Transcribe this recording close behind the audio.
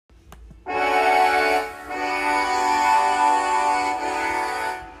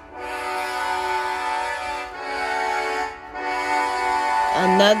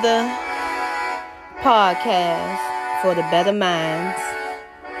another podcast for the better minds.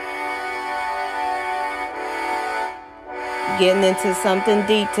 Getting into something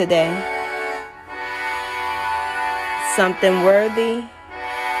deep today. Something worthy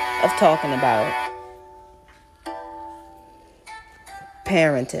of talking about.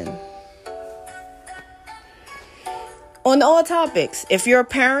 Parenting. On all topics, if you're a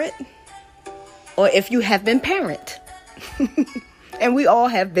parent or if you have been parent. And we all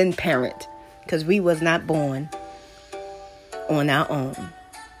have been parent because we was not born on our own.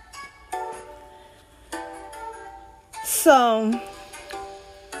 So,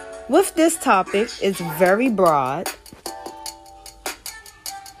 with this topic, it's very broad.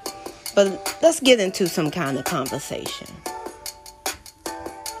 But let's get into some kind of conversation.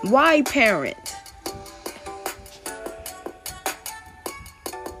 Why parent?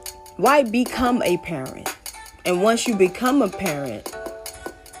 Why become a parent? And once you become a parent,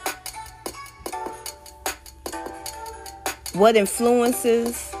 what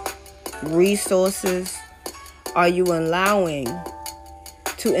influences, resources are you allowing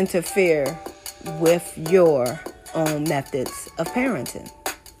to interfere with your own methods of parenting?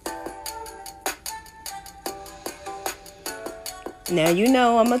 Now, you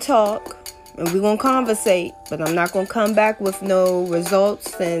know I'm going to talk and we're going to conversate, but I'm not going to come back with no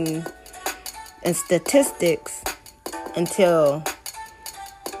results and statistics until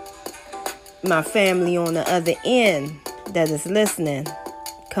my family on the other end that is listening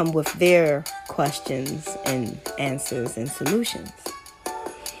come with their questions and answers and solutions.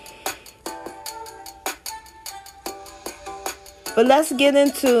 But let's get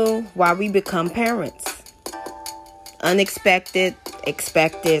into why we become parents. Unexpected,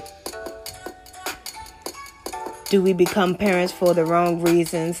 expected. Do we become parents for the wrong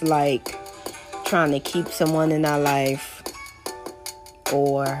reasons, like trying to keep someone in our life,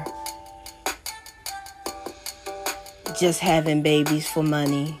 or just having babies for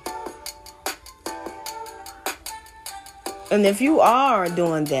money? And if you are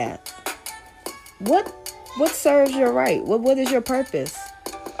doing that, what serves your right? What is your purpose?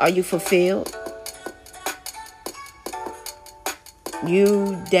 Are you fulfilled?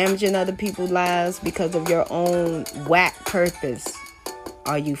 You damaging other people's lives because of your own whack purpose.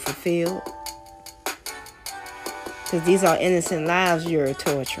 Are you fulfilled? Because these are innocent lives you're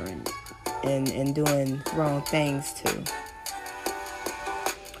torturing and doing wrong things to.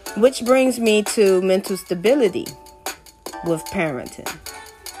 Which brings me to mental stability with parenting.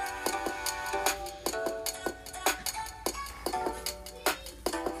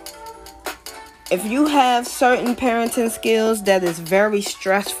 If you have certain parenting skills that is very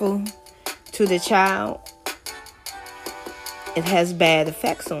stressful to the child, it has bad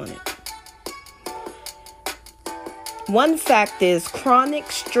effects on it. One fact is chronic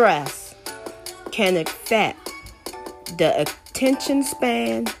stress can affect the attention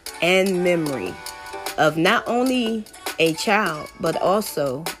span and memory of not only a child, but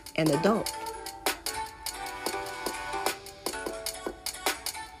also an adult.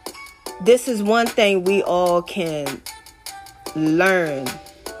 This is one thing we all can learn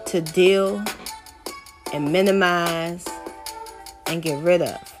to deal and minimize and get rid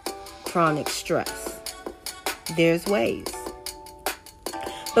of chronic stress. There's ways.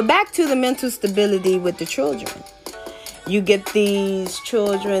 But back to the mental stability with the children. You get these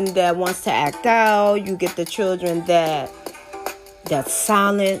children that wants to act out. You get the children that's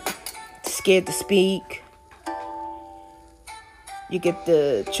silent, scared to speak. You get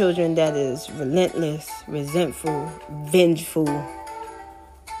the children that is relentless, resentful, vengeful.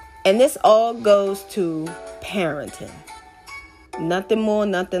 And this all goes to parenting. Nothing more,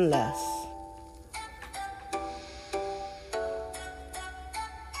 nothing less.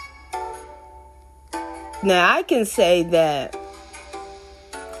 Now, I can say that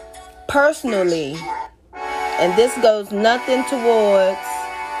personally, and this goes nothing towards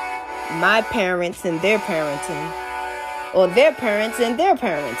my parents and their parenting, or their parents and their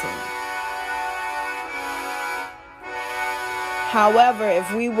parenting. However,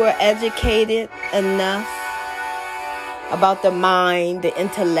 if we were educated enough about the mind, the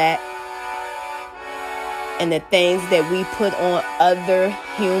intellect, and the things that we put on other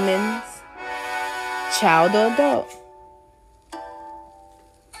humans, child or adult,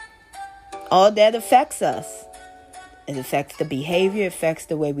 all that affects us. It affects the behavior, it affects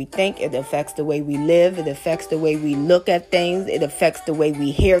the way we think, it affects the way we live, it affects the way we look at things, it affects the way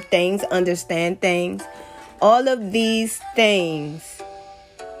we hear things, understand things. All of these things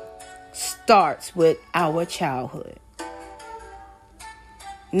starts with our childhood.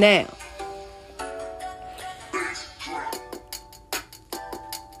 Now,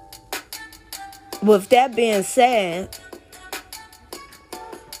 with that being said,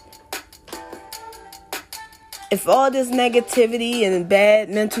 if all this negativity and bad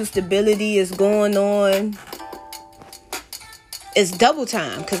mental stability is going on, it's double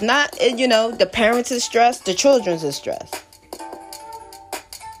time. Because the parents is stressed, the children's is stressed.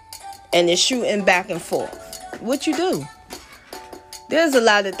 And it's shooting back and forth. What you do? There's a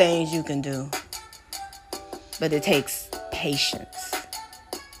lot of things you can do. But it takes patience.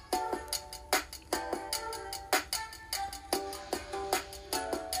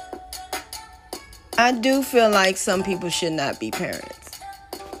 I do feel like some people should not be parents.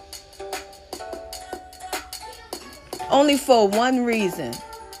 Only for one reason.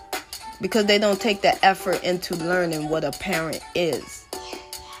 Because they don't take the effort into learning what a parent is.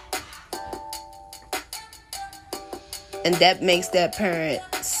 And that makes that parent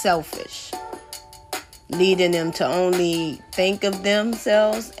selfish, leading them to only think of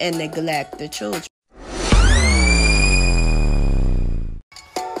themselves and neglect the children.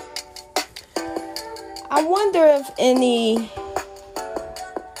 I wonder if any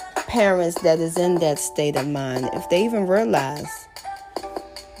parents that is in that state of mind, if they even realize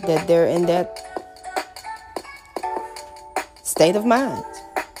that they're in that state of mind.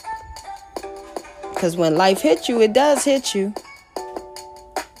 Because when life hits you, it does hit you.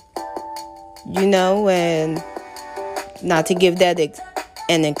 And not to give that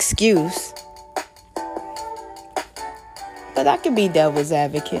an excuse. But I could be devil's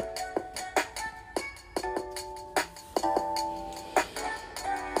advocate.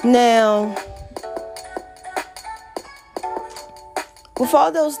 Now, with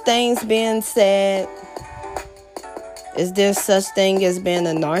all those things being said, is there such thing as being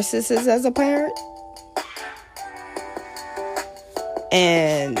a narcissist as a parent?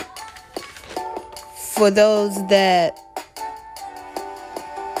 And for those that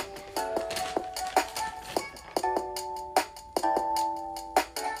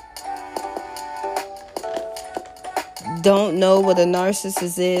don't know what a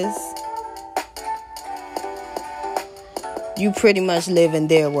narcissist is, you pretty much live in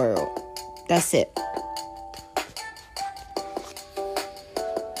their world. That's it.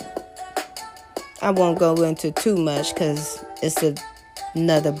 I won't go into too much because it's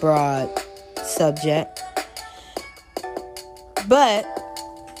another broad subject. But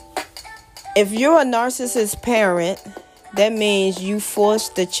if you're a narcissist parent, that means you force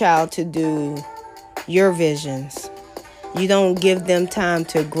the child to do your visions. You don't give them time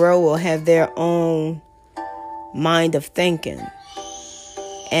to grow or have their own mind of thinking.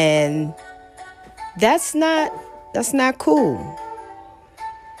 And that's not cool.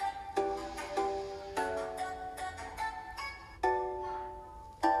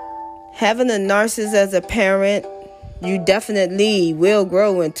 Having a narcissist as a parent, you definitely will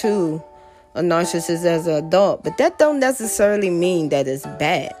grow into a narcissist as an adult. But that don't necessarily mean that it's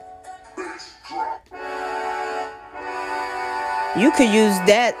bad. You could use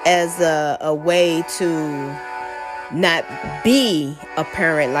that as a way to not be a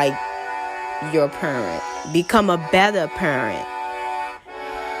parent like your parent. Become a better parent.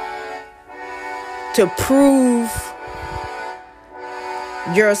 To prove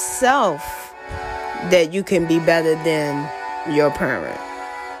yourself that you can be better than your parent.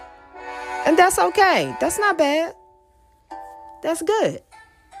 And that's okay. That's not bad. That's good.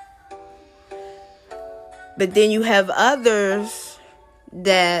 But then you have others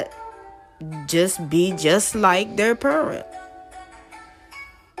that just be just like their parent.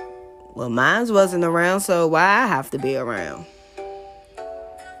 Well, mine wasn't around, so why I have to be around?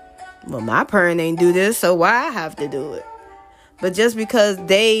 Well, my parent ain't do this, so why I have to do it? But just because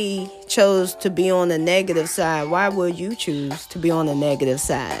they chose to be on the negative side, why would you choose to be on the negative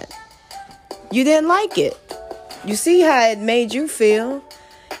side? You didn't like it. You see how it made you feel.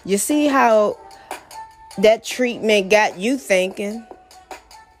 You see how that treatment got you thinking.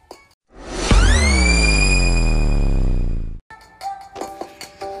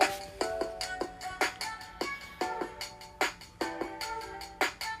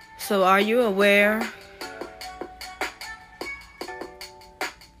 So are you aware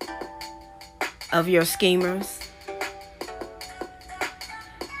of your schemers?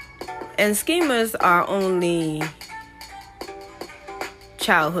 And schemers are only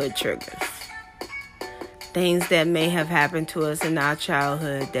childhood triggers. Things that may have happened to us in our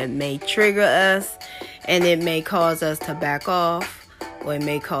childhood that may trigger us, and it may cause us to back off, or it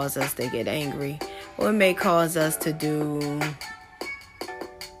may cause us to get angry, or it may cause us to do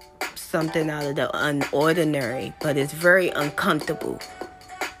something out of the unordinary, but it's very uncomfortable.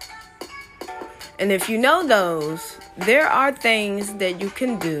 And if you know those, there are things that you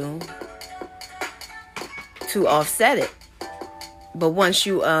can do to offset it. But once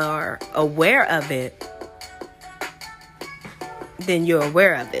you are aware of it, then you're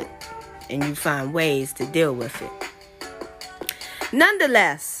aware of it and you find ways to deal with it.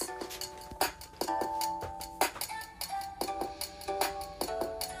 Nonetheless,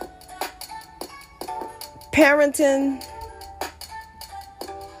 parenting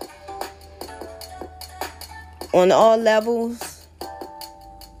on all levels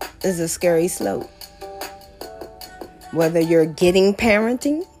is a scary slope. Whether you're getting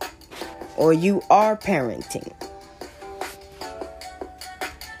parenting or you are parenting,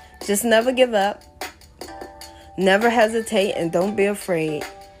 just never give up. Never hesitate, and don't be afraid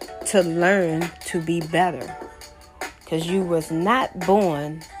to learn to be better, because you was not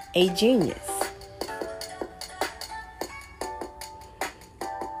born a genius.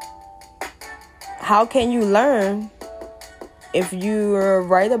 How can you learn if you're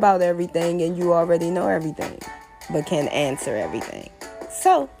right about everything and you already know everything but can't answer everything?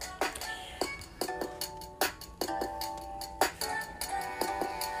 So,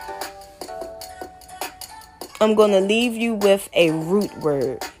 I'm going to leave you with a root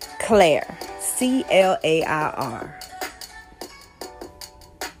word, clair, C-L-A-I-R.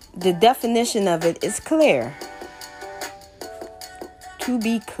 The definition of it is clear. To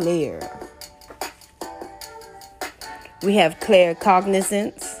be clear. We have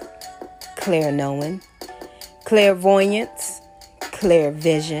claircognizance, clear knowing, clairvoyance, clear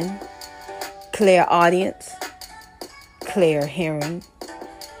vision, clairaudience, clear hearing,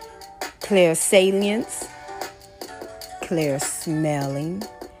 clairsalience, clear smelling,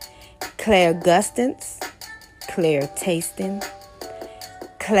 clairgustance, clear tasting,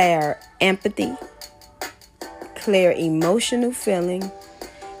 clear empathy, clear emotional feeling,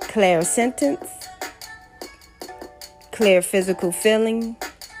 clear sentence, clear physical feeling,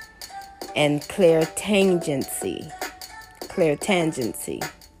 and clear tangency,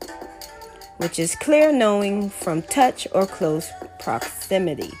 which is clear knowing from touch or close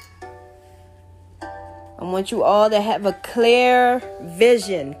proximity. I want you all to have a clear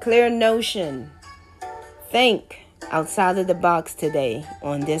vision, clear notion. Think outside of the box today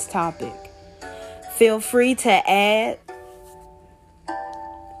on this topic. Feel free to add.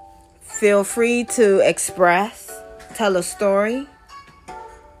 Feel free to express, tell a story.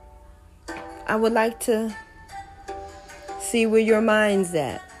 I would like to see where your mind's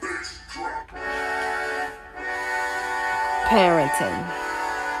at. Parenting.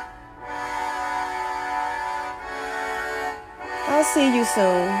 I'll see you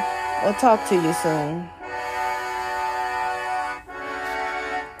soon, or talk to you soon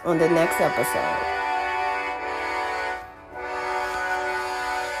on the next episode.